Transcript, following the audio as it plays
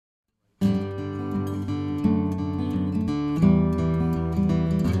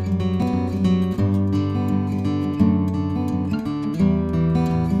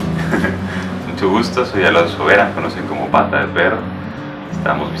gusto, soy Alonso Vera, conocen como Pata de Perro.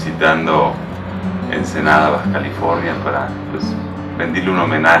 Estamos visitando Ensenada, Baja California, para pues rendirle un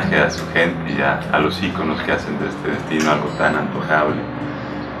homenaje a su gente y a los íconos que hacen de este destino algo tan antojable.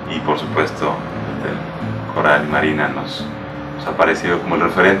 Y por supuesto, el Hotel Coral Marina nos ha parecido como el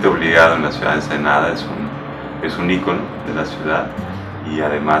referente obligado en la ciudad de Ensenada. Es un ícono de la ciudad y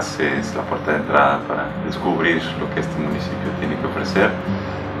además es la puerta de entrada para descubrir lo que este municipio tiene que ofrecer.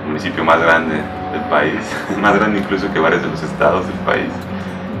 El municipio más grande del país, más grande incluso que varios de los estados del país,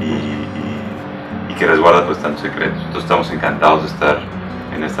 y que resguarda pues tantos secretos. Nosotros estamos encantados de estar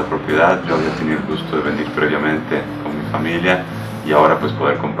en esta propiedad. Yo había tenido el gusto de venir previamente con mi familia y ahora pues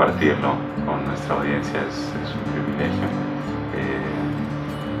poder compartirlo con nuestra audiencia es un privilegio.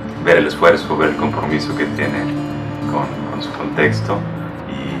 Ver el esfuerzo, ver el compromiso que tiene con su contexto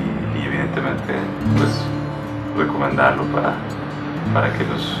y evidentemente pues recomendarlo para que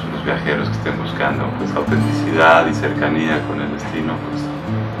los viajeros que estén buscando pues autenticidad y cercanía con el destino pues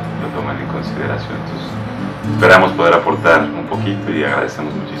lo tomen en consideración. Entonces esperamos poder aportar un poquito y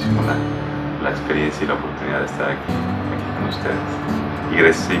agradecemos muchísimo la experiencia y la oportunidad de estar aquí con ustedes. Y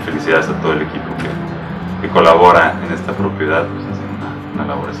gracias y felicidades a todo el equipo que colabora en esta propiedad, pues hacen una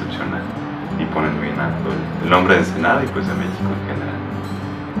labor excepcional y ponen muy en alto el nombre de Ensenada y pues de México en general.